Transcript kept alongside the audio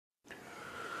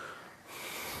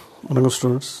வணக்கம்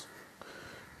ஸ்டூடெண்ட்ஸ்.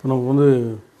 இப்போ நம்ம வந்து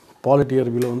பாலிட்டி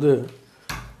அறிவியில் வந்து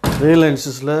ரியல்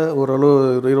அனாலிசிஸில் ஓரளவு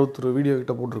 21 வீடியோ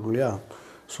கிட்ட போட்டிருக்கோம் இல்லையா.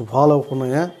 ஸோ ஃபாலோ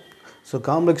பண்ணுங்க. ஸோ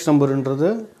காம்ப்ளெக்ஸ் நம்பருன்றது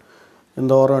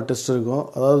இந்த வாரம் டெஸ்ட் இருக்கும்.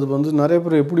 அதாவது வந்து நிறைய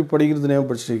பேர் எப்படி படிக்கிறது ஞாபகம்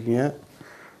படிச்சிருக்கீங்க.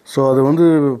 ஸோ அது வந்து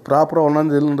ப்ராப்பராக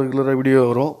ஒன்றாந்தேதியில் ரெகுலராக வீடியோ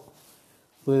வரும்,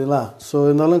 புரியுதுங்களா. ஸோ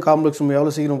இருந்தாலும் காம்ப்ளெக்ஸ் நம்ம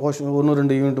எவ்வளோ சீக்கிரம் போர்ஷன்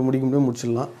 1-2 யூனிட் முடிக்க முடியும்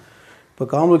முடிச்சிடலாம்.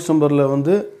 இப்போ காம்ப்ளெக்ஸ் நம்பரில்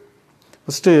வந்து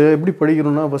ஃபஸ்ட்டு எப்படி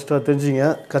படிக்கணும்னா ஃபஸ்ட்டு அதை தெரிஞ்சிங்க.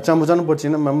 கச்சாம்பச்சான்னு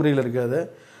படிச்சிங்கன்னா மெமரியில் இருக்காது.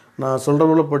 நான் சொல்கிற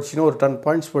போல் படிச்சிங்கன்னா ஒரு 10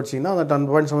 பாயிண்ட்ஸ் படிச்சிங்கன்னா அந்த 10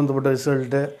 பாயிண்ட்ஸ் சம்மந்தப்பட்ட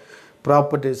ரிசல்ட்டு,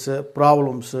 ப்ராப்பர்ட்டிஸு,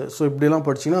 ப்ராப்ளம்ஸு, ஸோ இப்படிலாம்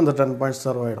படிச்சிங்கன்னா அந்த 10 பாயிண்ட்ஸ்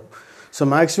சர்வ் ஆகிடும். ஸோ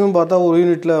மேக்ஸிமம் பார்த்தா ஒரு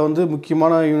யூனிட்டில் வந்து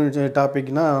முக்கியமான யூனிட்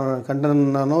டாப்பிக்னால்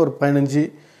கண்டென்ட்னா ஒரு 15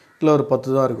 இல்லை ஒரு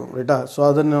 10 தான் இருக்கும், ரைட்டா. ஸோ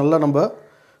அதை நல்லா நம்ம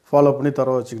ஃபாலோ பண்ணி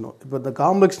தர வச்சுக்கணும். இப்போ இந்த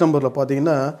காம்ப்ளெக்ஸ் நம்பரில்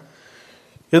பார்த்தீங்கன்னா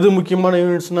எது முக்கியமான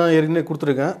யூனிட்ஸ்னால் ஏற்கனவே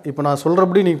கொடுத்துருக்கேன். இப்போ நான்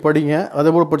சொல்கிறபடி நீங்கள் படிங்க, அதே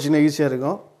போல் படிச்சிங்கன்னா ஈஸியாக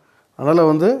இருக்கும். அதனால்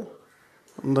வந்து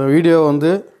இந்த வீடியோ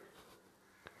வந்து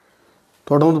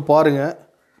தொடர்ந்து பாருங்கள்.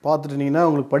 பார்த்துட்டுனீங்கன்னா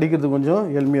உங்களுக்கு படிக்கிறது கொஞ்சம்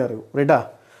எளிமையாக இருக்கும், ரைட்டா.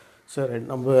 சரி,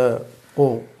 நம்ம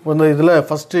இந்த இதில்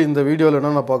ஃபஸ்ட்டு இந்த வீடியோவில்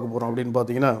என்னென்ன பார்க்க போகிறோம் அப்படின்னு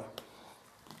பார்த்தீங்கன்னா,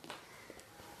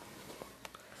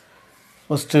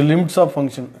 ஃபஸ்ட்டு லிமிட்ஸ் ஆஃப்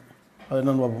ஃபங்க்ஷன் அது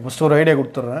என்னென்னு பார்ப்போம். ஃபஸ்ட்டு ஒரு ஐடியா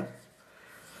கொடுத்துட்றேன்.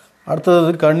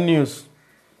 அடுத்தது கன்டினியூஸ்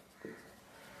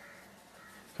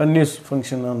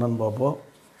ஃபங்க்ஷன் என்னென்னு பார்ப்போம்.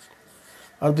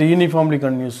 அடுத்து யூனிஃபார்ம்லி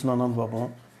கன்டினியூஸ்னா என்னென்னு பார்ப்போம்,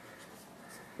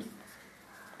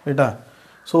 ரைட்டா.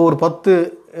 ஸோ ஒரு 10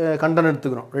 கண்டென்ட்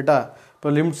எடுத்துக்கிறோம், ரைட்டா. இப்போ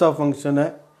limits of function,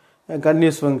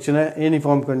 continuous function,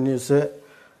 uniform கன்டினியூஸு,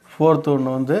 fourth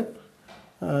ஒன்று வந்து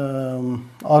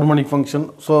ஹார்மோனிக் ஃபங்க்ஷன்.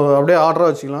 ஸோ அப்படியே ஆர்டராக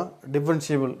வச்சுக்கலாம்.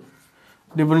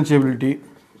 டிஃபரன்ஷியபிலிட்டி,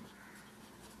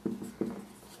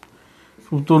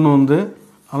 ஃபிஃப்த் ஒன்று வந்து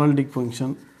அனாலிட்டிக்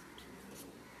ஃபங்க்ஷன்,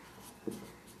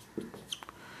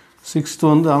 சிக்ஸ்த்து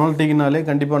வந்து அனாலிட்டிக்னாலே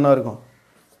கண்டிப்பாக என்ன இருக்கும்,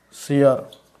 சிஆர்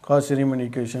காஸ் ரீமன்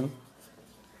ஈக்குவேஷன்.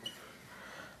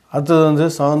 அடுத்தது வந்து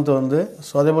செவன்த்து வந்து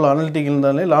ஸோ அதே போல் அனாலிட்டிக்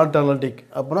இருந்தாலே லாட் அனாலிட்டிக்,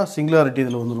 அப்படின்னா சிங்குலாரிட்டி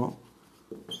இதில் வந்துடும்,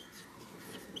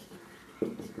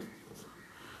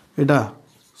 ரைட்டா.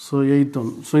 So eighth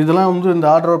one. ஸோ இதெல்லாம் வந்து இந்த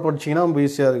ஆர்டர் படிச்சிங்கன்னா ரொம்ப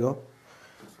ஈஸியாக இருக்கும்.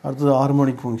 அடுத்தது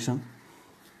ஹார்மோனிக் ஃபங்க்ஷன்.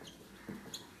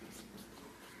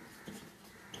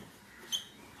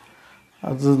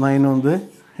 அடுத்தது 9 வந்து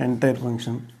என்டையர்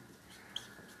ஃபங்க்ஷன்.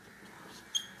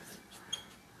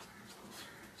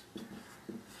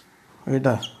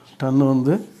 ரைட்டா. 10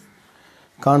 வந்து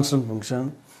கான்ஸ்டன்ட் ஃபங்க்ஷன்.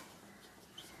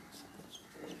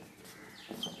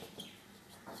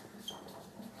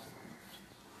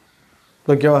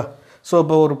 ஓகேவா. ஸோ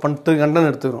இப்போ ஒரு 10 கண்டென்ட்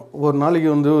எடுத்துக்கிறோம். ஒரு நாளைக்கு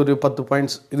வந்து ஒரு 10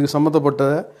 பாயிண்ட்ஸ் இதுக்கு சம்மந்தப்பட்ட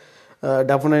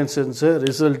டெஃபினேஷன்ஸு,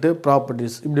 ரிசல்ட்டு,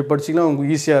 ப்ராப்பர்ட்டிஸ் இப்படி படிச்சிங்கன்னா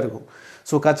உங்களுக்கு ஈஸியாக இருக்கும்.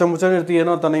 ஸோ கச்சமுச்சான்னு எடுத்து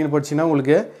ஏனோ தண்ணின்னு படிச்சிங்கன்னா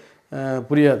உங்களுக்கு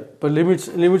புரியாது. இப்போ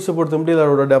லிமிட்ஸை பொறுத்த முடியாது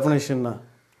அதோட டெஃபினேஷன் தான்,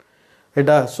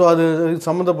 ரைட்டா. ஸோ அது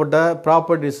சம்மந்தப்பட்ட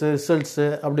ப்ராப்பர்ட்டிஸு, ரிசல்ட்ஸு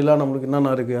அப்படிலாம் நம்மளுக்கு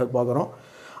என்னென்ன இருக்குது அது பார்க்குறோம்.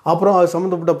 அப்புறம் அது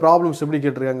சம்மந்தப்பட்ட ப்ராப்ளம்ஸ் எப்படி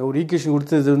கேட்டிருக்காங்க. ஒரு ஈக்குவேஷன்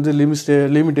கொடுத்து இது வந்து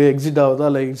லிமிட்டு எக்ஸிட் ஆகுதா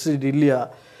இல்லை எக்ஸிட் இல்லையா,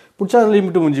 பிடிச்சா அந்த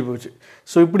லிமிட்டு முடிஞ்சு போச்சு.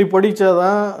 ஸோ இப்படி படித்தா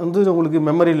தான் வந்து உங்களுக்கு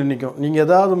மெமரியில் நிற்கும். நீங்கள்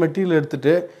எதாவது மெட்டீரியல்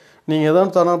எடுத்துகிட்டு நீங்கள்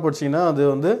எதாவது தரா படிச்சிங்கன்னா அது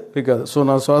வந்து இருக்காது. ஸோ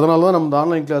அதனால தான் நம்ம இந்த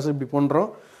ஆன்லைன் கிளாஸ் இப்படி பண்ணுறோம்.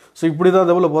 ஸோ இப்படி தான்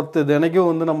இதே போல் 10 தினைக்கும்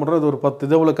வந்து நம்ம பண்ணுறோம். இது ஒரு 10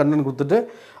 இதே போல் கண்டென்ட் கொடுத்துட்டு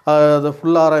அதை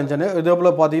ஃபுல்லாக ஆராய்ச்சானே இதே போல்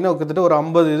பார்த்தீங்கன்னா கிட்டத்தட்ட ஒரு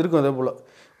 50 இது இருக்கும். அதே போல்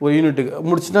ஒரு யூனிட்டுக்கு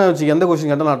முடிச்சுன்னா வச்சு எந்த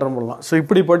கொஸ்டின் கேட்டாலும் அட்டன் பண்ணலாம். ஸோ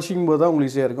இப்படி படிச்சிக்கும் போது தான்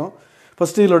உங்களுக்கு ஈஸியாக இருக்கும்.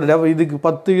 ஃபஸ்ட்டு இதோட இதுக்கு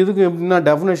 10 இதுக்கு எப்படின்னா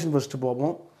டெஃபினேஷன் ஃபஸ்ட்டு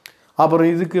பார்ப்போம். அப்புறம்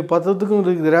இதுக்கு 10த்துக்கும்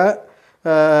இருக்கிற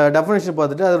டெஃபினேஷன்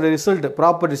பார்த்துட்டு அதோட ரிசல்ட்,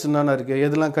 ப்ராப்பர்ட்டிஸ் என்னென்ன இருக்குது,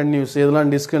 எதெல்லாம் கன்டினியூஸ், எதெல்லாம்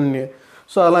டிஸ்கன்டினியூ,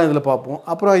 ஸோ அதெல்லாம் இதில் பார்ப்போம்.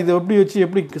 அப்புறம் இதை எப்படி வச்சு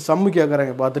எப்படி சம்மு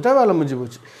கேட்குறாங்க பார்த்துட்டா வேலை முடிஞ்சு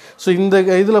போச்சு. ஸோ இந்த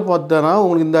இதில் பார்த்தோன்னா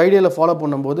உங்களுக்கு இந்த ஐடியாவில் ஃபாலோ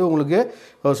பண்ணும்போது உங்களுக்கு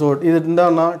ஸோ இது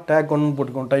இருந்தால்னா டேக் 1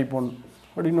 போட்டுக்கோம், டைப் 1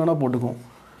 அப்படின்னு வேணால் போட்டுக்கோம்,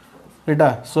 ரைட்டா.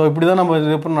 ஸோ இப்படி தான் நம்ம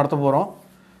இது எப்படி நடத்த போகிறோம்.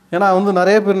 ஏன்னா வந்து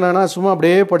நிறைய பேர் என்னென்னா சும்மா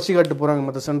அப்படியே படித்து காட்டு போகிறாங்க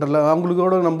மற்ற சென்டரில்.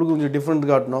 அவங்களுக்கோட நம்மளுக்கு கொஞ்சம் டிஃப்ரெண்ட்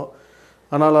காட்டணும்.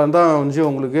 அதனால தான் கொஞ்சம்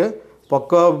உங்களுக்கு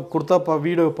பக்காவாக கொடுத்தா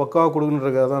வீடியோ பக்காவாக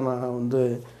கொடுக்குன்றதுக்காக தான் நான் வந்து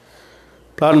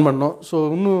பிளான் பண்ணோம். ஸோ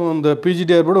இன்னும் அந்த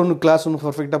பிஜிடிஆர் கூட இன்னும் கிளாஸ் இன்னும்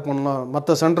பர்ஃபெக்டாக பண்ணலாம்,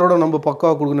 மற்ற சென்டரோட நம்ம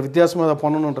பக்காவாக கொடுக்கணும், வித்தியாசமாக அதை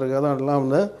பண்ணணுன்றதுக்காக தான் எல்லாம்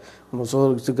வந்து நம்ம. ஸோ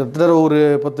கிட்டத்தட்ட ஒரு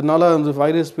 10 நாளாக வந்து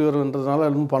வைரஸ் ஃபீவர்ன்றதுனால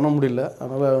இன்னும் பண்ண முடியல.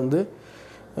 அதனால் வந்து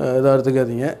இதாக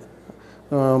எடுத்துக்காதீங்க.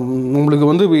 உங்களுக்கு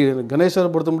வந்து கணேசரை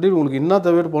பொறுத்த முடியும் உங்களுக்கு என்ன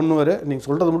தவிர பண்ணுவார். நீங்கள்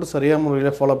சொல்கிறத மட்டும் சரியான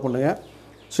முறையில் ஃபாலோ பண்ணுங்கள்.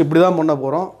 ஸோ இப்படி தான் பண்ண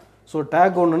போகிறோம். ஸோ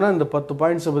டேக் 1னா இந்த 10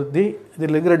 பாயிண்ட்ஸை பற்றி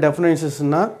இதில் இருக்கிற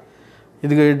டெஃபினேஷன்ஸ்னால்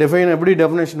இதுக்கு எப்படி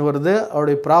டெஃபினேஷன் வருது,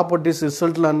 அவருடைய ப்ராப்பர்ட்டிஸ்,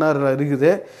 ரிசல்ட்டில் என்ன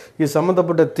இருக்குது, இது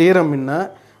சம்மந்தப்பட்ட தியரம் என்ன,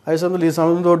 அது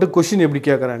சம்மந்தப்பட்ட கொஷின் எப்படி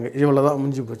கேட்குறாங்க, இவ்வளோ தான்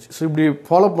முடிஞ்சு போச்சு. ஸோ இப்படி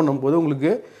ஃபாலோ பண்ணும்போது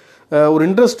உங்களுக்கு ஒரு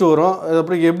இன்ட்ரெஸ்ட் வரும்.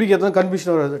 அப்புறம் எப்படி கேட்டால்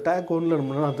கன்ஃபியூஷன் வராது. டேக் 1ல்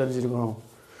நம்ம நான் தெரிஞ்சிருக்கோம்.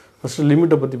 ஃபஸ்ட்டு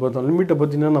லிமிட்டை பற்றி பார்த்தோம். லிமிட்டை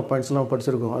பற்றினா நான் பாயிண்ட்ஸ்லாம்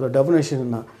படிச்சிருக்கோம். அதோட டெஃபினேஷன்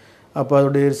என்ன, அப்போ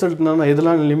அதோடைய ரிசல்ட் என்னன்னா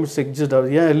எதெல்லாம் லிமிட்ஸ் எக்ஸிட் ஆகுது,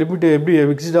 ஏன் லிமிட் எப்படி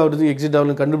எக்ஸிட் ஆகுது எக்ஸிட்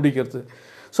ஆகுதுன்னு கண்டுபிடிக்கிறது.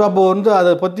 ஸோ அப்போ வந்து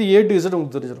அதை பற்றி A to Z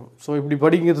உங்களுக்கு தெரிஞ்சிடும். ஸோ இப்படி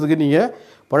படிக்கிறதுக்கு நீங்கள்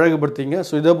பழகப்படுத்திங்க.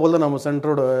 ஸோ இதே போல் தான் நம்ம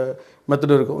சென்டரோட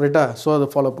மெத்தட் இருக்கும், ரைட்டா? ஸோ அதை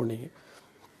ஃபாலோ பண்ணிங்க.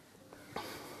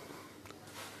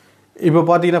 இப்போ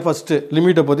பார்த்தீங்கன்னா ஃபஸ்ட்டு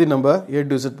லிமிட்டை பற்றி நம்ம A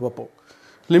to Z பார்ப்போம்.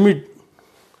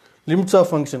 லிமிட்ஸ் ஆஃப்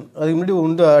ஃபங்க்ஷன் அதுக்கு முன்னாடி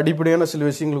வந்து அடிப்படையான சில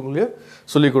விஷயங்களுக்குள்ளேயே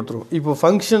சொல்லி கொடுத்துருவோம். இப்போ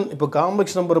ஃபங்க்ஷன், இப்போ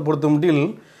காம்ப்ளெக்ஸ் நம்பரை பொறுத்த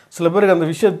மட்டும் சில பேருக்கு அந்த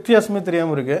விஷயம் வித்தியாசமே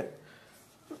தெரியாமல் இருக்குது.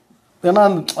 ஏன்னா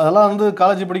அதெல்லாம் வந்து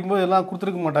காலேஜ் படிக்கும்போது எல்லாம்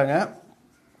கொடுத்துருக்க மாட்டாங்க.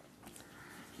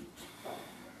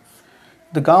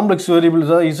 இந்த காம்ப்ளெக்ஸ்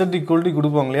வேரியபிள்ஸ் Z ஈக்குவல்ட்டி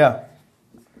கொடுப்பாங்க இல்லையா,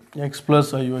 எக்ஸ் ப்ளஸ்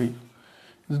ஐஒய்,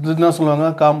 இது என்ன சொல்லுவாங்க,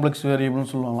 காம்ப்ளெக்ஸ்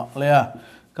வேரியபிள்னு சொல்லுவாங்க இல்லையா.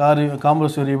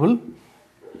 காம்ப்ளெக்ஸ் வேரியபிள்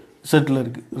செட்டில்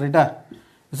இருக்குது, ரைட்டா?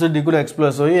 Z equal X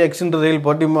plus Y, எக்ஸ்ன்ற ரயில்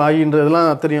பாட்டி ஐன்றதெல்லாம்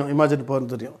தெரியும், இமேஜின்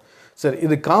பவர் தெரியும். சரி,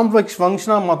 இது காம்ப்ளெக்ஸ்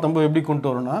ஃபங்க்ஷனாக மாற்றும்போது எப்படி கொண்டு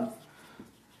வரோன்னா,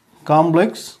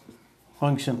 காம்ப்ளெக்ஸ்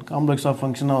ஆஃப்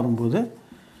ஃபங்க்ஷனாக வரும்போது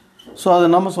ஸோ அது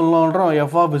நம்ம சொல்லணுன்றோம்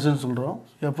எஃப் ஆஃப் இஸ்ன்னு சொல்கிறோம்.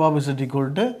 F of is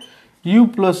equal to u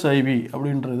plus IV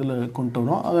அப்படின்ற இதில் கொண்டு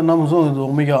வரோம். அதை நம்ம இது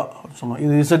ஒமேகா சொன்னோம்.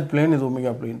 இது Z பிளேன், இது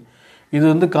ஒமேகா பிளேன். இது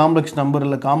வந்து காம்ப்ளெக்ஸ் நம்பர்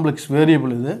இல்லை, காம்ப்ளெக்ஸ்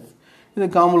வேரியபிள். இது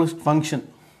காம்ப்ளெக்ஸ் ஃபங்க்ஷன்,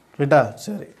 ரைட்டா?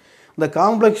 சரி, இந்த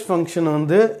காம்ப்ளெக்ஸ் ஃபங்க்ஷன்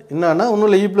வந்து என்னன்னா ஒன்றும்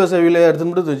இல்லை, E ப்ளஸ் ஐவியில்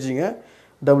எடுத்துகிட்டு வச்சுங்க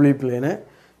W பிளேனு.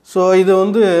 ஸோ இது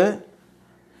வந்து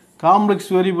காம்ப்ளெக்ஸ்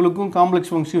வேரியபிளுக்கும்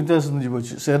காம்ப்ளெக்ஸ் ஃபங்க்ஷன் வித்தியாசம் செஞ்சு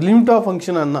போச்சு. சரி, லிமிட் ஆஃப்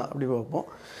ஃபங்க்ஷன் என்ன அப்படி பார்ப்போம்.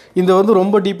 இது வந்து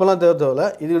ரொம்ப டீப்பெல்லாம் தேவையில்லை,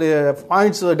 இதோடைய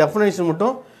பாயிண்ட்ஸ் டெஃபினேஷன்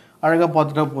மட்டும் அழகாக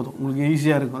பார்த்துட்டா போதும், உங்களுக்கு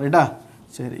ஈஸியாக இருக்கும், ரைட்டா?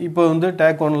 சரி, இப்போ வந்து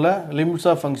டேக் 1ல் லிமிட்ஸ்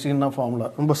ஆஃப் ஃபங்க்ஷன் ஃபார்முலா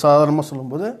ரொம்ப சாதாரணமாக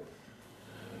சொல்லும்போது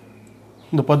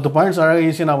இந்த 10 பாயிண்ட்ஸ் அழகாக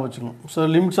ஈஸியாக நான் வச்சுக்கணும். ஸோ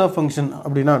லிமிட்ஸ் ஆஃப் ஃபங்க்ஷன்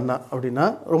அப்படின்னா என்ன அப்படின்னா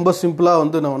ரொம்ப சிம்பிளாக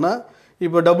வந்து என்னன்னா,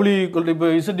 இப்போ W ஈக்குவல் இப்போ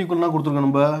Z ஈக்குவல்னா கொடுத்துருக்கோம்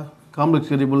நம்ம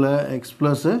காம்ப்ளெக்ஸ் வேரியபிளில் எக்ஸ்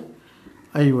ப்ளஸ்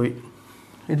ஐஒய்,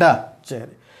 ரைட்டா?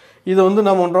 சரி, இதை வந்து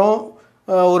நம்ம பண்ணுறோம்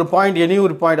ஒரு பாயிண்ட்,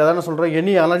 ஒரு பாயிண்ட், அதான் சொல்கிறேன்,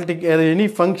 any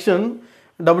function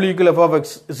W equal F of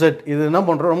X Z. இது என்ன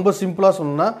பண்ணுறோம், ரொம்ப சிம்பிளாக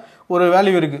சொல்லணும்னா ஒரு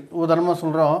வேல்யூ இருக்குது, உதாரணமாக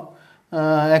சொல்கிறோம்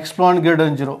எக்ஸ்ப்ளான் கிரேட்டர்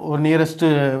தென் 0, ஒரு nearest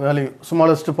value,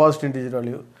 smallest positive integer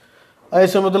value. அதே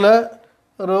சமயத்தில்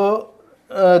ரோ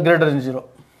கிரேட்டர் தென் 0,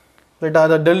 ரைட்டா?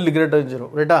 அதை டெல் கிரேட்டர் தென்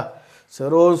 0, ரைட்டா? சரி,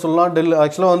 ரோன்னு சொல்லலாம், டெல்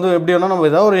ஆக்சுவலாக வந்து எப்படி வேணால் நம்ம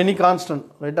ஏதாவது ஒரு எனி கான்ஸ்டன்ட்,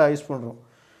 ரைட்டா, யூஸ் பண்ணுறோம்.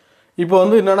 இப்போ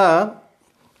வந்து என்னென்னா,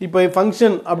 இப்போ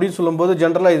ஃபங்க்ஷன் அப்படின்னு சொல்லும்போது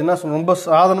ஜென்ரலாக இதுனா ரொம்ப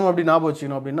சாதனம் அப்படி ஞாபகம்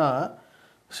வச்சுக்கணும். அப்படின்னா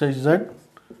Z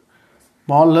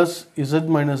மாலஸ் Z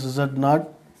minus Z not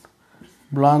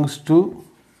belongs to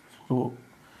rho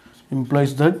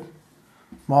implies that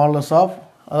மாலஸ் ஆஃப்,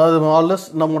 அதாவது மாலஸ்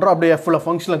நம்ம பண்ணுறோம் அப்படியே எஃப்பில்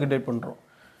ஃபங்க்ஷனில் கிரியேட் பண்ணுறோம்.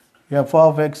 எஃப்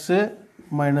ஆஃப் எக்ஸு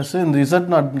மைனஸு இந்த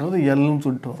Z நாட்ன்றது எல்னு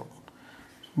சொல்லிட்டு வரும்,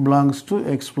 பிலாங்ஸ் டு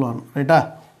எக்ஸ்ப்ளான், ரைட்டா?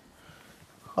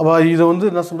 அப்போ இதை வந்து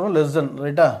என்ன சொல்கிறோம், லெஸ் தென்,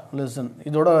 ரைட்டா? லெஸ் தென்,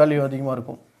 இதோட வேல்யூ அதிகமாக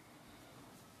இருக்கும்.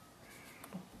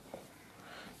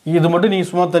 இது மட்டும் நீங்கள்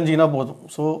சும்மா தெரிஞ்சிங்கன்னா போதும்.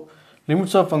 ஸோ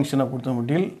லிமிட்ஸ் ஆஃப் ஃபங்க்ஷனை பொறுத்த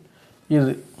மட்டில்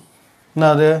இது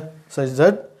என்னது, சச் Z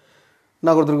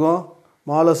என்ன கொடுத்துருக்கோம்,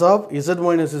 மாலஸ் of Z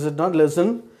minus Z not less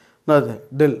than என்னது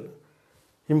டெல்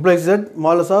இம்ப்ளைஸ் Z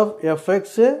மாலஸ் of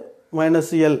f x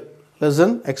minus L less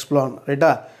than எக்ஸ்ப்ளான்,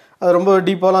 ரைட்டா? அது ரொம்ப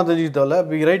டீப்பாலாம் தெரிஞ்சுக்க தேவையில்ல.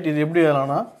 இப்போ ரைட், இது எப்படி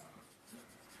வேணாம்னா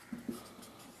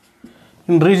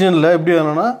இந்த ரீஜனில் எப்படி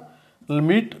வேணும்னா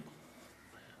லிமிட்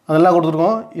அதெல்லாம்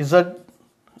கொடுத்துருக்கோம்,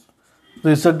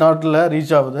 Z நாட்டில்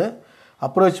ரீச் ஆகுது,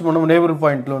 அப்ரோச் பண்ண நெய்பர்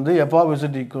பாயிண்டில் வந்து F of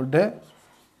Z equal to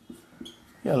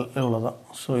L, இவ்வளோதான்.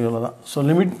 ஸோ இவ்வளோதான். ஸோ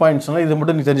லிமிட் பாயிண்ட்ஸ்னால் இதை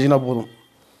மட்டும் நீ தெரிஞ்சிங்கன்னா போதும்,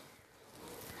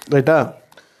 ரைட்டா?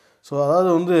 ஸோ அதாவது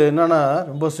வந்து என்னென்னா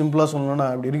ரொம்ப சிம்பிளாக சொல்லணுன்னா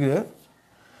அப்படி இருக்குது.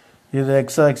 இது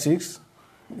எக்ஸ் ஆக்சிஸ்,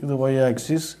 இது ஒய்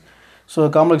ஆக்சிஸ். ஸோ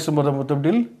காம்ப்ளெக்ஸ்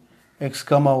மொத்தத்தில் எக்ஸ்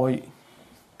கமா ஒய்,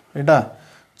 ரைட்டா?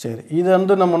 சரி, இதை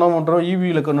வந்து நம்ம என்ன பண்ணுறோம்,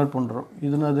 யூவியில் கன்வெர்ட் பண்ணுறோம்.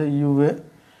 இதுனாது யூவே,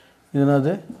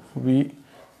 இதுனாது we.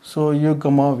 So you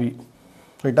comma we,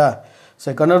 ரைட்டா?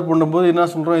 சரி, கன்வெர்ட் பண்ணும்போது என்ன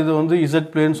சொல்கிறோம், இது வந்து Z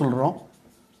பிளேன் சொல்கிறோம்,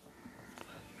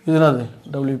 இதுனாது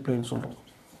W பிளேன் சொல்கிறோம்.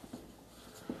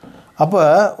 அப்போ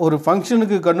ஒரு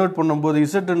ஃபங்க்ஷனுக்கு கன்வெர்ட் பண்ணும்போது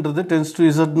இசட்ன்றது டென்ஸ்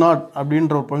டு Z நாட்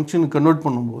அப்படின்ற ஒரு ஃபங்க்ஷனுக்கு கன்வெர்ட்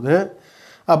பண்ணும்போது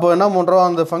அப்போ என்ன பண்ணுறோம்,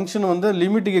 அந்த ஃபங்க்ஷன் வந்து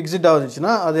லிமிட்டுக்கு எக்ஸிட்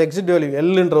ஆகுதுச்சுன்னா அது எக்ஸிட் வேல்யூ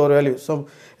எல்ன்ற ஒரு வேல்யூ. ஸோ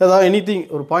ஏதாவது எனிதிங்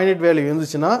ஒரு ஃபைனைட் வேல்யூ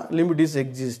இருந்துச்சுன்னா limit is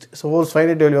exist. Suppose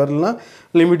finite value வரலன்னா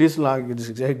லிமிட் இஸ்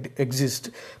எக்ஸிஸ்ட்,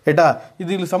 ரைட்டா?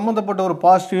 இதுக்கு சம்மந்தப்பட்ட ஒரு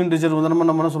பாசிட்டிவ் இன்டிஜர் வந்து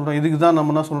நம்ம என்ன சொல்கிறோம், இதுக்கு தான்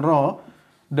நம்ம என்ன சொல்கிறோம்,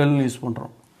 டெல்னு யூஸ்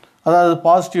பண்ணுறோம். அதாவது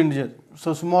positive integer, so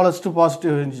smallest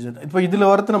positive integer. இப்போ இதில்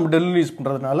வரது நம்ம டெல்னு யூஸ்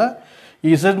பண்ணுறதுனால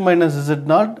Z மைனஸ் Z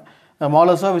நாட்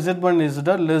மாலஸ் of Z minus Z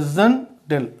not less than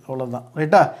del, அவ்வளோதான்,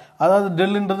 ரைட்டா? அதாவது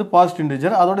டெல்ன்றது பாசிட்டிவ்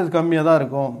இன்டிஜர், அதோட இது கம்மியாக தான்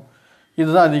இருக்கும்.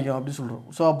 இதுதான் அதிகம் அப்படி சொல்கிறோம்.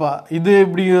 ஸோ அப்போ இது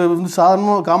இப்படி வந்து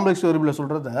சாதாரணமாக காம்ப்ளெக்ஸ் வேரியபிளில்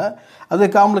சொல்கிறத அதே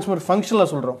காம்ப்ளெக்ஸ் மாதிரி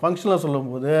ஃபங்க்ஷனில் சொல்கிறோம். ஃபங்க்ஷனில்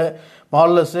சொல்லும்போது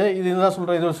மாடுலஸு இதுதான்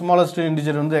சொல்கிறோம். இது ஒரு ஸ்மாலஸ்ட்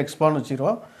இன்டிஜர் வந்து எக்ஸ்பான்னு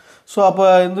வச்சுக்கிறோம். ஸோ அப்போ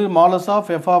வந்து modulus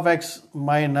of F of X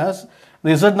minus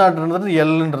Z நாட்ன்றது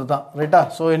எல்ன்றது தான் ரைட்டா.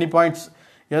 So any points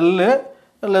L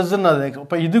less than அது எக்ஸ்.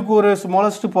 இப்போ இதுக்கு ஒரு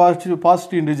ஸ்மாலஸ்ட்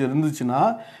பாசிட்டிவ் இன்டிஜர் இருந்துச்சுன்னா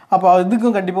அப்போ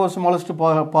இதுக்கும் கண்டிப்பாக ஒரு ஸ்மாலஸ்ட்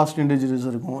பாசிட்டிவ் இன்டிஜர்ஸ்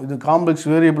இருக்கும். இது காம்ப்ளெக்ஸ்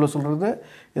வேரியபிளில் சொல்கிறது,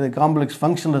 இது காம்ப்ளெக்ஸ்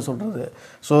ஃபங்க்ஷனில் சொல்கிறது.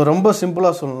 ஸோ ரொம்ப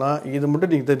சிம்பிளாக சொல்லலாம், இது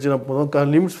மட்டும் நீங்கள் தெரிஞ்சுனா போதும்.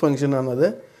 லிமிட்ஸ் ஃபங்க்ஷன் ஆனது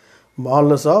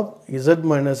modulus of Z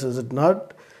minus Z not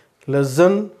less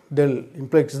than del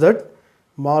implies that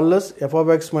modulus F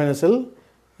of X minus L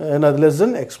அது less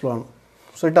than எக்ஸ்ப்ளான்.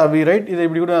 So it we write. இதை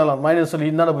இப்படி கூட மைனஸ் எல்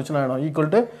இந்தாண்ட பிரச்சனை ஆகிடும்,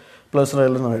 ஈக்குவல் டு ப்ளஸ்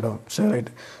எல்னு ஆகிடும். சரி ரைட்.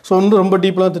 ஸோ வந்து ரொம்ப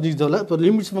டீப்பெலாம் தெரிஞ்சுக்கிறதில்ல. இப்போ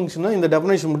லிமிட்ஸ் ஃபங்க்ஷனாக இந்த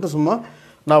டெஃபினேஷன் மட்டும் சும்மா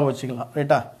ஞாபகம் வச்சுக்கலாம்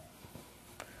ரைட்டா.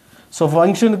 ஸோ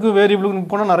ஃபங்க்ஷனுக்கு வேரியபிளுக்கு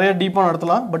போனால் நிறைய டீப்பாக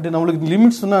நடத்தலாம். பட் நம்மளுக்கு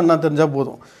லிமிட்ஸ்னால் என்ன தெரிஞ்சால்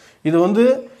போதும். இது வந்து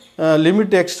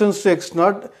limit extends to X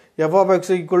not F of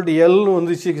X equal to எல்னு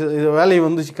வந்துச்சு, இது வேல்யூ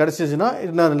வந்துச்சு கிடச்சிச்சுன்னா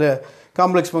என்ன அதில்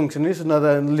காம்ப்ளெக்ஸ் ஃபங்க்ஷன்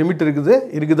அதை லிமிட்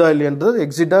இருக்குதா இல்லையான்றது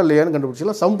எக்ஸிட்டா இல்லையான்னு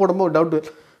கண்டுபிடிச்சிக்கலாம். சம் போடும்போது டவுட்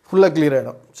ஃபுல்லாக கிளியர்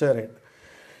ஆகிடும். சரி ரைட்.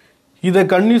 இதை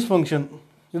கன்யூஸ் ஃபங்க்ஷன்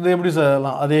இது எப்படி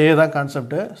சொல்லலாம், அதே தான்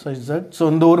கான்செப்ட்டு. ஸோ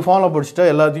இந்த ஒரு ஃபார்முலா படிச்சுட்டா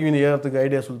எல்லாத்தையும் இந்த ஏறத்துக்கு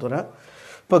ஐடியா சொல்லி தரேன்.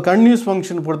 இப்போ கன்யூஸ்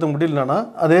ஃபங்க்ஷன் பொறுத்த முடியலன்னா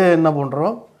அதே என்ன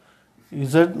பண்ணுறோம்,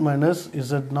 Z minus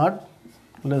Z not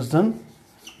less than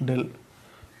del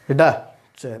ரைட்டா.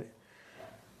 சரி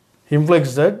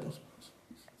இம்ப்ளைஸ் தட்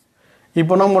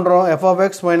இப்போ என்ன பண்ணுறோம், எஃப் ஆஃப்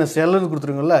எக்ஸ் மைனஸ் எல்னு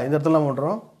கொடுத்துருங்கல்ல, இந்த இடத்துல என்ன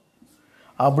பண்ணுறோம்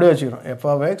அப்படியே வச்சுக்கிறோம். F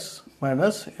of X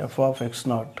minus F of X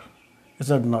not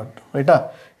Z not ரைட்டா.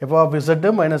 எஃப் ஆஃப்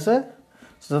இசட்டு மைனஸு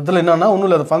இதில் என்னென்னா ஒன்றும்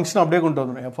இல்லை, அந்த ஃபங்க்ஷன் அப்படியே கொண்டு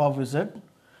வந்துடும். F of Z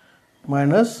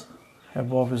minus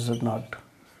F of Z not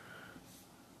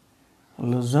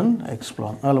less than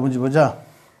எக்ஸ்ப்ளான். அதில் முடிஞ்சு போச்சா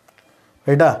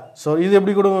ரைட்டா. ஸோ இது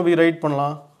எப்படி கூட ரைட்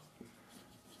பண்ணலாம்,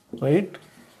 right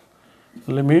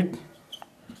limit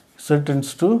z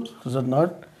tends to z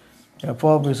naught f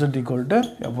of z equal to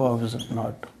f of z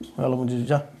naught. வேலை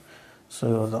முடிஞ்சிச்சா. ஸோ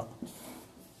இதுதான்.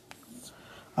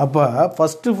 அப்போ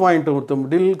ஃபஸ்ட்டு பாயிண்ட் ஒருத்த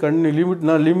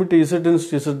முடியல் limit z tends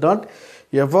to z naught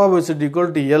f of z equal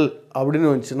to l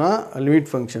அப்படின்னு வந்துச்சுன்னா limit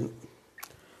function.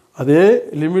 அதே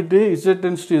limit z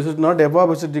tends to z naught f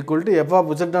of z equal to f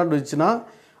of z naught வந்துச்சுன்னா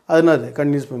அது என்னது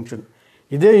continuous function.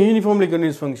 இதே uniformly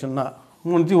continuous ஃபங்க்ஷன்னா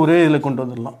மூணுத்தையும் ஒரே இதில் கொண்டு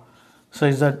வந்துடலாம். ஸோ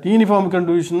இஸ் யூனிஃபார்ம்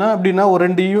கன்டினியூஷன்னா அப்படின்னா ஒரு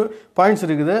ரெண்டு பாயிண்ட்ஸ்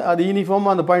இருக்குது, அது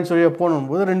யூனிஃபார்மாக அந்த பாயிண்ட்ஸ் வழியாக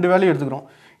போகும்போது ரெண்டு வேல்யூ எடுத்துக்கிறோம்.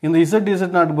 இந்த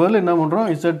இசட் நாட் பதில் என்ன பண்ணுறோம்,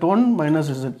 z1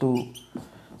 minus z2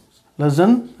 less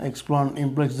than எக்ஸ்ப்ளான்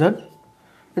implies that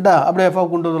ரைட்டா. அப்படியே எஃப்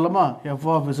ஆஃப் கொண்டு வந்துடலாமா, F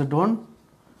of z1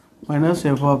 minus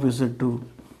F of z2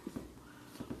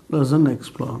 less than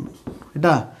எக்ஸ்ப்ளான்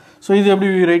ரைட்டா. ஸோ இது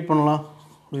எப்படி ரைட் பண்ணலாம்,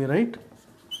 ரைட்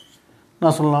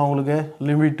நான் சொல்லலாம் உங்களுக்கு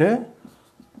லிமிட்டு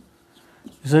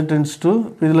z tends to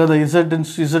இதில் the z tends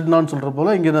to z நான் சொல்கிற போல்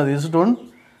இங்கே தான் z1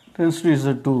 tends to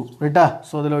z2 ரைட்டா.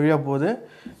 ஸோ அதில் வழியாக போகுது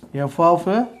f of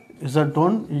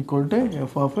z1 equal to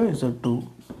f of z2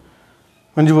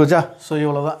 கொஞ்சம் போச்சா. ஸோ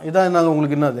இவ்வளோ தான். இதான் நாங்கள்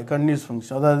உங்களுக்கு என்னது கன்டினியூஸ்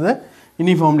ஃபங்க்ஷன், அதாவது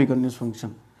யூனிஃபார்ம்லி கன்டினியூஸ்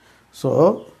ஃபங்க்ஷன். ஸோ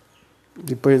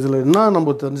இப்போ இதில் என்ன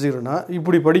நம்ம தெரிஞ்சுக்கிறோன்னா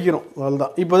இப்படி படிக்கிறோம்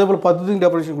அவ்வளோதான். இப்போ அதே போல் 10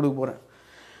 டெஃபினிஷன் கொடுக்க போகிறேன்.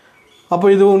 அப்போ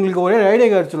இது உங்களுக்கு ஒரே ஐடியா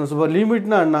கிடச்சிடும். ஸோ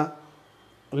லிமிட்னா என்ன,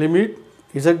 limit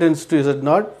z tends to z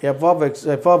naught f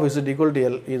of z equal to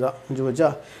l இதுதான் கொஞ்சம் வச்சா.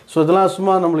 ஸோ இதெல்லாம்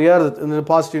சும்மா நம்மளுக்கு ஏறுது, இந்த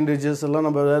பாசிட்டிவ் இன்டிஜர்ஸ் எல்லாம்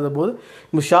நம்ம எழுத போது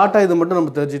நம்ம ஷார்ட்டாக இது மட்டும்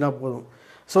நம்ம தெரிஞ்சினா போதும்.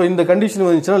 ஸோ இந்த கண்டிஷன்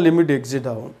வந்துச்சுன்னா லிமிட் எக்ஸிட்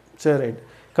ஆகும். சரி ரைட்.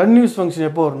 கன்டினியூஸ் ஃபங்க்ஷன்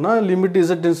எப்போ வரும்னா limit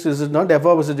z tends to z naught f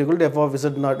of z equal to f of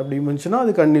z naught அப்படி வந்துச்சுன்னா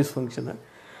அது கன்டினியூஸ் ஃபங்க்ஷனு.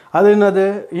 அது என்னது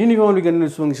யூனிஃபார்ம்லி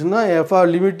கன்டினியூஸ் ஃபங்க்ஷன்னா f of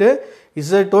limit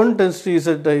z1 tends to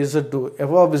z2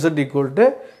 f of z equal to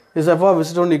is f of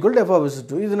z1 equal to f of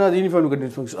z2. இது நான் uniform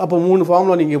continuous function. அப்போ 3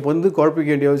 formula நீங்கள் இப்போ வந்து குழப்பிக்க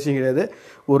வேண்டிய அவசியம் கிடையாது.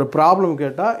 ஒரு ப்ராப்ளம்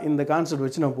கேட்டால் இந்த கான்செப்ட்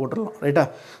வச்சு நம்ம போட்டுடலாம் ரைட்டா.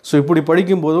 ஸோ இப்படி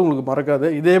படிக்கும்போது உங்களுக்கு மறக்காது.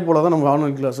 இதே போல் தான் நம்ம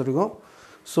ஆன்லைன் கிளாஸ் இருக்கும்.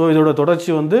 ஸோ இதோட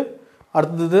தொடர்ச்சி வந்து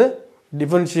அடுத்தது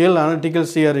டிஃபரன்ஷியல் அனலிட்டிக்கல்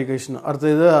சிஆர் ஈக்குவேஷன்,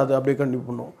 அடுத்தது அது அப்படியே கண்டினியூ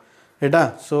பண்ணுவோம் ரைட்டா.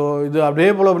 ஸோ இது அப்படியே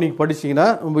போல் நீங்கள் படிச்சிங்கன்னா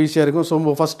ரொம்ப ஈஸியாக இருக்கும்.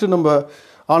 ஸோ ஃபஸ்ட்டு நம்ம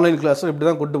ஆன்லைன் கிளாஸில் இப்படி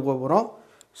தான் கொண்டு போக போகிறோம்.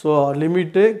 So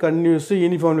limit கன்டினியூஸு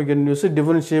uniformly கன்டினியூஸு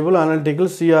differentiable analytical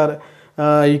CR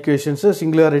equations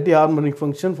singularity harmonic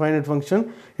function finite function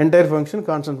entire function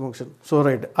constant function. So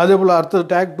right. அதே போல் அடுத்தது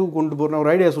டேக் 2 கொண்டு போகிறேன்.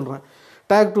 ஒரு ஐடியா சொல்கிறேன்.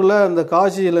 டேக் 2ல் அந்த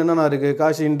காசியில் என்னென்ன இருக்குது,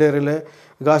 காசி இன்டெரியல்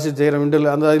காசி தேரம்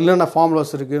இன்டெரியல் அந்த இல்லைன்னா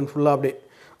ஃபார்முலாஸ் இருக்குதுன்னு ஃபுல்லாக அப்படியே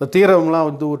அந்த தீரம்லாம்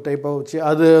வந்து ஒரு டைப்பாக வச்சு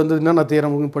அது வந்து என்னென்ன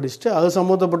தீரம்னு படிச்சுட்டு அது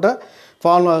சம்மந்தப்பட்ட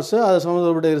ஃபார்முலாஸு, அது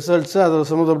சம்மந்தப்பட்ட ரிசல்ட்ஸு, அது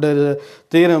சம்மந்தப்பட்ட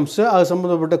தீரம்ஸு, அது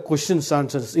சம்மந்தப்பட்ட கொஷின்ஸ்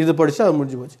ஆன்சர்ஸ் இது படித்து அது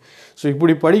முடிஞ்சு போச்சு. ஸோ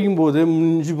இப்படி படிக்கும்போது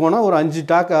முடிஞ்சு போனால் ஒரு 5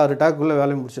 டாக் 6 டாக்குள்ளே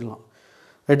வேலையை முடிச்சிடலாம்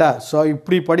ரைட்டா. ஸோ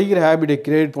இப்படி படிக்கிற ஹேபிட்டை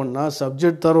க்ரியேட் பண்ணால்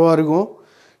சப்ஜெக்ட் தரவாக இருக்கும்,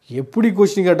 எப்படி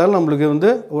கொஸ்டின் கேட்டாலும் நம்மளுக்கு வந்து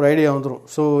ஒரு ஐடியா வந்துடும்.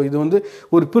 ஸோ இது வந்து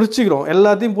ஒரு பிரிச்சுக்கிறோம்,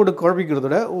 எல்லாத்தையும் போட்டு குழப்பிக்கிறத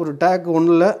விட ஒரு டேக்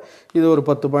ஒன்றில் இது ஒரு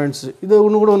 10 பாயிண்ட்ஸு, இது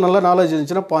ஒன்று கூட நல்ல நாலேஜ்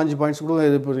இருந்துச்சுன்னா 5 பாயிண்ட்ஸ் கூட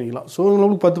இது பண்ணிக்கலாம். ஸோ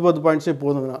நம்மளுக்கு 10 பாயிண்ட்ஸே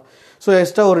போதுங்கண்ணா. ஸோ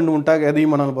எக்ஸ்ட்ரா ஒரு 2-3 டேக்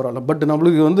அதிகமானாலும் பரவாயில்ல. பட்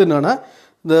நம்மளுக்கு வந்து என்னென்னா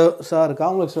இந்த சார்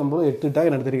காம்ப்ளெக்ஸ் வரும்போது 8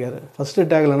 டேக் நடத்திருக்காரு. ஃபஸ்ட்டு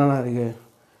டேக்கில் என்னென்னா இருக்குது,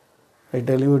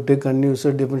 ரைட்டு, லிமிட்டு, கன்யூஸு,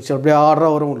 டிஃபென்ஷியல், அப்படியே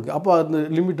ஆர்டராக வரும் உங்களுக்கு. அப்போ அந்த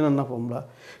லிமிட் என்ன ஃபார்முலா,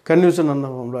 கன்யூஷன் என்ன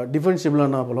ஃபார்முலா, டிஃபென்ஷியபிள்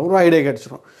என்ன ஃபார்முலா, ஒரு ஐடியா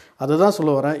கிடச்சிடும். அதை தான்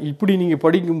சொல்ல வரேன். இப்படி நீங்கள்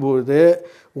படிக்கும்போது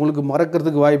உங்களுக்கு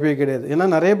மறக்கிறதுக்கு வாய்ப்பே கிடையாது. ஏன்னா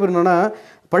நிறைய பேர் என்னென்னா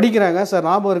படிக்கிறாங்க, சார்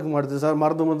ஞாபகம் இருக்க மாட்டேது சார்,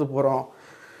 மறந்து போகிறோம்.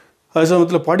 அதே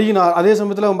சமயத்தில் படிக்கணும், அதே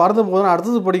சமயத்தில் மறந்து போதும்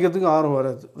அடுத்தது படிக்கிறதுக்கு ஆர்வம்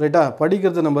வராது. ரைட்டா.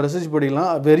 படிக்கிறது நம்ம ரசிச்சு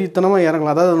படிக்கலாம், வெறித்தனமாக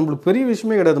இறங்கலாம். அதாவது நம்மளுக்கு பெரிய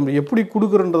விஷயமே கிடையாது, நம்ம எப்படி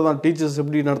கொடுக்குறோன்றது தான், டீச்சர்ஸ்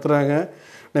எப்படி நடத்துகிறாங்க,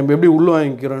 நம்ம எப்படி உள்ள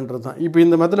வாங்கிக்கிறோன்றது தான். இப்போ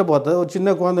இந்த மெத்தடில் பார்த்தா ஒரு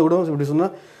சின்ன குழந்தை கூட இப்படி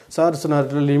சொன்னால், சார்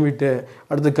சொன்னார் லிமிட்டு,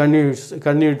 அடுத்து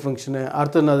கன்யூட் ஃபங்க்ஷனு,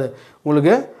 அடுத்து என்னது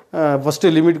உங்களுக்கு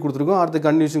ஃபஸ்ட்டு லிமிட் கொடுத்துருக்கோம், அடுத்து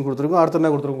கன்யூஷன் கொடுத்துருக்கோம், அடுத்து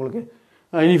என்ன கொடுத்துருக்கோம் உங்களுக்கு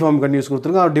யூனிஃபார்ம் கன்யூஸ்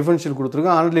கொடுத்துருக்கோம், டிஃபரன்ஷியல்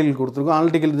கொடுத்துருக்கோம், அனலிட்டிக்கல் கொடுத்துருக்கோம்.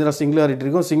 அனலிட்டிக்கல் இருந்தால் சிங்குலாரிட்டி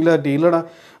இருக்கும், சிங்குலாரிட்டி இல்லைனா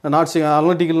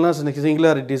அனலிட்டிக்கல்னா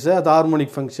சிங்குலாரிட்டிஸு, அது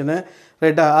ஹார்மோனிக் ஃபங்க்ஷனு.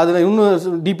 ரைட்டா. அதில்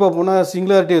இன்னும் டீப்பாக போனால்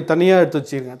சிங்குலாரிட்டி தனியாக எடுத்து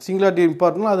வச்சுருக்கேன். சிங்குலாரிட்டி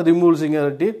இம்பார்ட்டன்ட்னா அது ரிமூவல்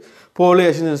சிங்குலாரிட்டி, போலி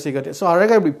எசன்ஷியல் சிங்குலாரிட்டி. ஸோ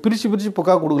அழகாக இப்படி பிரித்து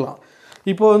பக்கா கொடுக்கலாம்.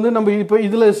 இப்போ வந்து நம்ம இப்போ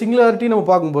இதில் சிங்குலாரிட்டி நம்ம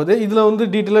பார்க்கும்போது இதில் வந்து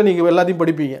டீட்டெயிலாக நீங்கள் எல்லாத்தையும்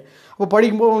படிப்பீங்க. அப்போ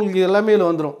படிக்கும்போது உங்களுக்கு எல்லாமே இதில்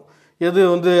வந்துடும். எது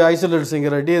வந்து ஐசோலேட்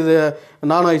சிங்குலாரிட்டி, இது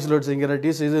நான் ஐசோலேட்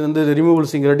சிங்குலாரிட்டிஸ், இது வந்து ரிமூவல்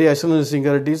சிங்குலாரிட்டி, எசன்ஷியல்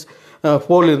சிங்குலாரிட்டிஸ்,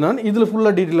 போல் இருந்தால் இதில்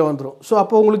ஃபுல்லாக டீட்டெயிலாக வந்துடும். ஸோ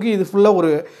அப்போ உங்களுக்கு இது ஃபுல்லாக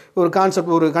ஒரு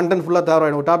கான்செப்ட், ஒரு கண்டென்ட் ஃபுல்லாக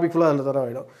தரவாயிடும், ஒரு டாபிக் ஃபுல்லாக அதில்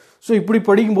தரவாயிடும். ஸோ இப்படி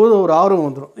படிக்கும்போது ஒரு ஆர்வம்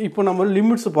வந்துடும். இப்போ நம்ம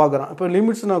லிமிட்ஸ் பார்க்குறோம். இப்போ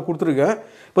லிமிட்ஸ் நான் கொடுத்துருக்கேன்.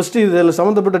 ஃபஸ்ட்டு இதில்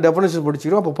சம்மந்தப்பட்ட டெஃபினேஷன்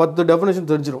படிச்சிக்கிறோம். அப்போ 10 டெஃபினேஷன்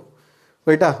தெரிஞ்சிடும்.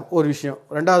 ரைட்டா, ஒரு விஷயம்.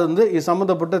 ரெண்டாவது வந்து இது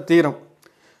சம்மந்தப்பட்ட தீரம்,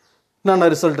 என்னென்ன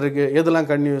ரிசல்ட் இருக்குது, எதெல்லாம்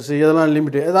கன்யூஸ், எதெல்லாம்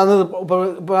லிமிட்டு. அதாவது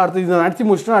இப்போ அடுத்து இதை நடத்தி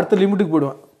முடிச்சுட்டா அடுத்த லிமிட்டுக்கு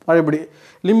போயிடுவேன். பழையபடி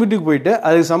லிமிட்டுக்கு போயிட்டு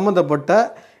அதுக்கு சம்மந்தப்பட்ட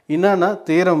என்னென்ன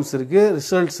தியரம்ஸ் இருக்குது,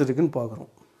 ரிசல்ட்ஸ் இருக்குதுன்னு பார்க்குறோம்.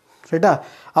 ரைட்டா.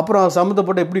 அப்புறம்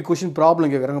சம்மந்தப்பட்ட எப்படி கொஷின்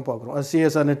ப்ராப்ளம் கேட்குறாங்க பார்க்குறோம். அது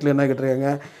சிஎஸ்ஆர் நெட்டில் என்ன கேட்டுருக்காங்க,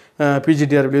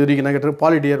 பிஜிடிஆர்பி வரைக்கும் என்ன கேட்டுருக்காங்க,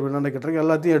 பாலிடிஆர்பி என்ன கேட்டுருக்காங்க,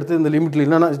 எல்லாத்தையும் எடுத்து இந்த லிமிட்டில்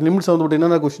என்னென்ன லிமிட் சம்மந்தப்பட்ட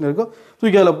என்னென்ன கொஷின் இருக்கோ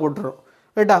தூக்கி அதில் போட்டுரும்.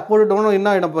 ரைட்டா. போட்டுட்டோம்னா என்ன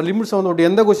ஆகிடும், இப்போ லிமிட் சம்மந்தப்பட்ட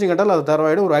எந்த கொஷின் கேட்டாலும் அது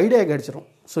தரவாயிடும், ஒரு ஐடியா கிடச்சிரும்.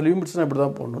 ஸோ லிமிட்ஸ்னால் இப்படி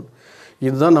தான் போடணும்.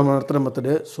 இதுதான் நம்ம நடத்துகிற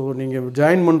மெத்தடு. ஸோ நீங்கள்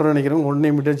ஜாயின் பண்ணுறோன்னு நினைக்கிறவங்க உடனே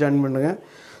இமீடியட்டாக ஜாயின் பண்ணுங்கள்.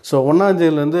 ஸோ 1ஆம்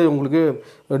தேதியிலேருந்து உங்களுக்கு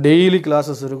டெய்லி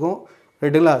கிளாஸஸ் இருக்கும்.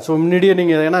 ரைட்டுங்களா. ஸோ முன்னாடியே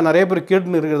நீங்கள், ஏன்னா நிறைய பேர்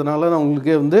கேட்டுன்னு இருக்கிறதுனால நான்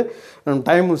உங்களுக்கு வந்து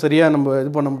டைம் சரியாக நம்ம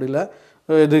இது பண்ண முடியல.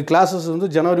 இது கிளாஸஸ் வந்து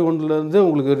ஜனவரி 1லேருந்து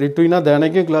உங்களுக்கு ரிட்டீனாக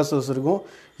தினைக்கும் கிளாஸஸ் இருக்கும்.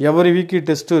 எவ்ரி வீக்கு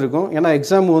டெஸ்ட்டும் இருக்கும். ஏன்னா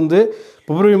எக்ஸாம் வந்து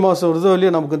பிப்ரவரி மாதம் வருதோ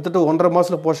இல்லையோ, நமக்கு கிட்டத்தட்ட 1.5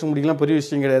 மாதத்தில் போர்ஷன் முடிக்கலாம், பெரிய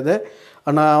விஷயம் கிடையாது.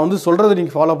 நான் வந்து சொல்கிறத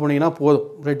நீங்கள் ஃபாலோ பண்ணிங்கன்னா போதும்.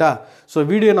 ரைட்டா. ஸோ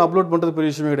வீடியோ நான் அப்லோட் பண்ணுறது பெரிய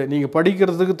விஷயமே கிடையாது, நீங்கள்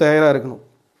படிக்கிறதுக்கு தயாராக இருக்கணும்.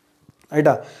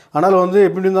 ரைட்டா. அதனால் வந்து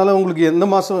எப்படி இருந்தாலும் உங்களுக்கு எந்த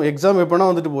மாதம் எக்ஸாம் எப்போனா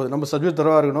வந்துட்டு போகுது, நம்ம சப்ஜெக்ட்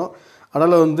தரவாக இருக்கணும்.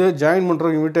 அதனால் வந்து ஜாயின்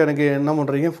பண்ணுறவங்க வீட்டை எனக்கு என்ன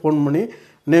பண்ணுறீங்க, ஃபோன் பண்ணி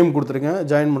நேம் கொடுத்துருங்க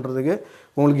ஜாயின் பண்ணுறதுக்கு.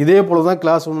 உங்களுக்கு இதே போல் தான்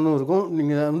கிளாஸ் ஒன்றும் இருக்கும்.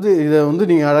 நீங்கள் வந்து இதை வந்து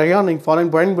நீங்கள் அழகாக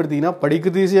நீங்கள் பயன்படுத்திங்கன்னா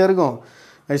படிக்கிறது ஈஸியாக இருக்கும்.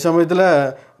 அதே சமயத்தில்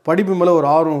படிப்பு மேலே ஒரு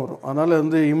ஆர்வம் வரும். அதனால்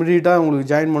வந்து இமீடியட்டாக உங்களுக்கு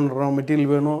ஜாயின் பண்ணுறோம்,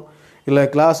 மெட்டீரியல் வேணும், இல்லை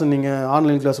கிளாஸ் நீங்கள்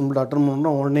ஆன்லைன் கிளாஸ் மட்டும் அட்டன்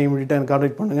பண்ணணும்னா உடனே இமீடியட்டாக எனக்கு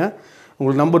கான்டாக்ட் பண்ணுங்கள்.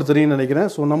 உங்களுக்கு நம்பர் தெரியும்னு நினைக்கிறேன்.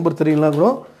 ஸோ நம்பர் தெரியுங்களா கூட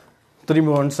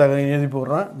திரும்பி 1 செகண்ட் எழுதி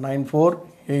போடுறேன்.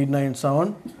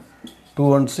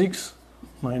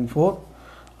 9489721694.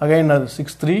 அகைன் அது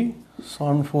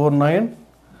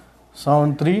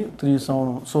 6374973337.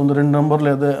 ஸோ இந்த 2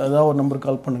 நம்பரில் ஏதாவது ஒரு நம்பர்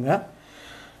கால் பண்ணுங்கள்.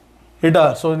 ரைட்டா.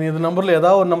 ஸோ இந்த நம்பரில்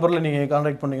ஏதாவது ஒரு நம்பரில் நீங்கள்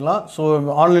கான்டாக்ட் பண்ணிக்கலாம். ஸோ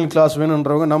ஆன்லைன் கிளாஸ்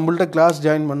வேணுன்றவங்க நம்மள்ட்ட கிளாஸ்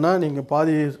ஜாயின் பண்ணால் நீங்கள்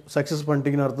பாதி சக்ஸஸ்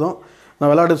பண்ணிட்டீங்கன்னு அர்த்தம். நான்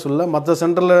விளையாட சொல்ல, மற்ற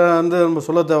சென்டரில் வந்து நம்ம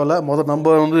சொல்ல தேவையில்ல, நம்ம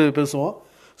வந்து பேசுவோம்.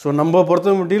 ஸோ நம்ம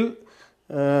பொறுத்த மட்டில்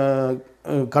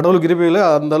கடவுள் கிருபையில்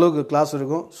அந்த அளவுக்கு கிளாஸ்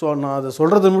இருக்கும். ஸோ நான் அதை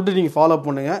சொல்கிறத மட்டும் நீங்கள் ஃபாலோ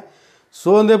பண்ணுங்கள்.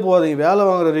 சோர்ந்தே போகாதீங்க. வேலை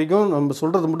வாங்குற வரைக்கும் நம்ம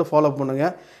சொல்கிறத மட்டும் ஃபாலோ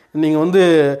பண்ணுங்கள். நீங்கள் வந்து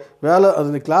வேலை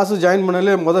அது கிளாஸு ஜாயின்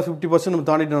பண்ணாலே 50% நம்ம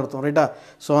தாண்டிட்டு நடத்தும். ரைட்டா.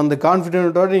 ஸோ அந்த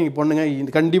கான்ஃபிடென்ட்டோடு நீங்கள் பண்ணுங்கள்.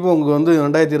 கண்டிப்பாக உங்களுக்கு வந்து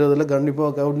 2020 கண்டிப்பாக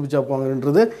கவர்மெண்ட் ஜாப்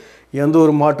வாங்குறன்றது எந்த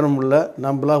ஒரு மாற்றமும் இல்லை.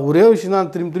 நம்மளால் ஒரே விஷயம்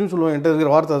தான் திரும்பி சொல்லுவோம், என்கிட்ட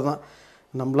இருக்கிற வார்த்தை தான்,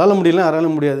 நம்மளால் முடியல,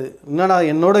 யாராலும் முடியாது. என்னடா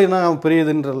என்னோட என்ன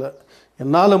பெரியதுன்றல,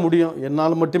 என்னால் முடியும்,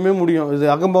 என்னால் மட்டுமே முடியும். இது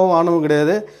அகம்பாவம் ஆணவம்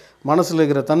கிடையாது, மனசில்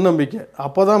இருக்கிற தன்னம்பிக்கை.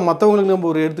 அப்போ தான் மற்றவங்களுக்கு நம்ம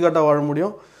ஒரு எடுத்துக்காட்டாக வாழ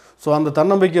முடியும். ஸோ அந்த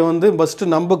தன்னம்பிக்கை வந்து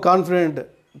ஃபஸ்ட்டு நம்ம கான்ஃபிடென்ட்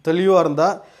தெளிவாக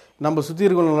இருந்தால் நம்ம சுற்றி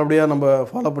இருக்கவங்க நல்லபடியாக நம்ம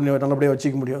ஃபாலோ பண்ணி நல்லபடியாக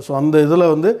வச்சுக்க முடியும். ஸோ அந்த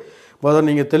இதில் வந்து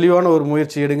நீங்கள் தெளிவான ஒரு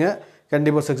முயற்சி எடுங்க,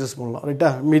 கண்டிப்பாக சக்ஸஸ் பண்ணலாம். ரைட்டா.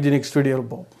 மீதி நெக்ஸ்ட்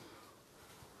வீடியோவில் போவோம்.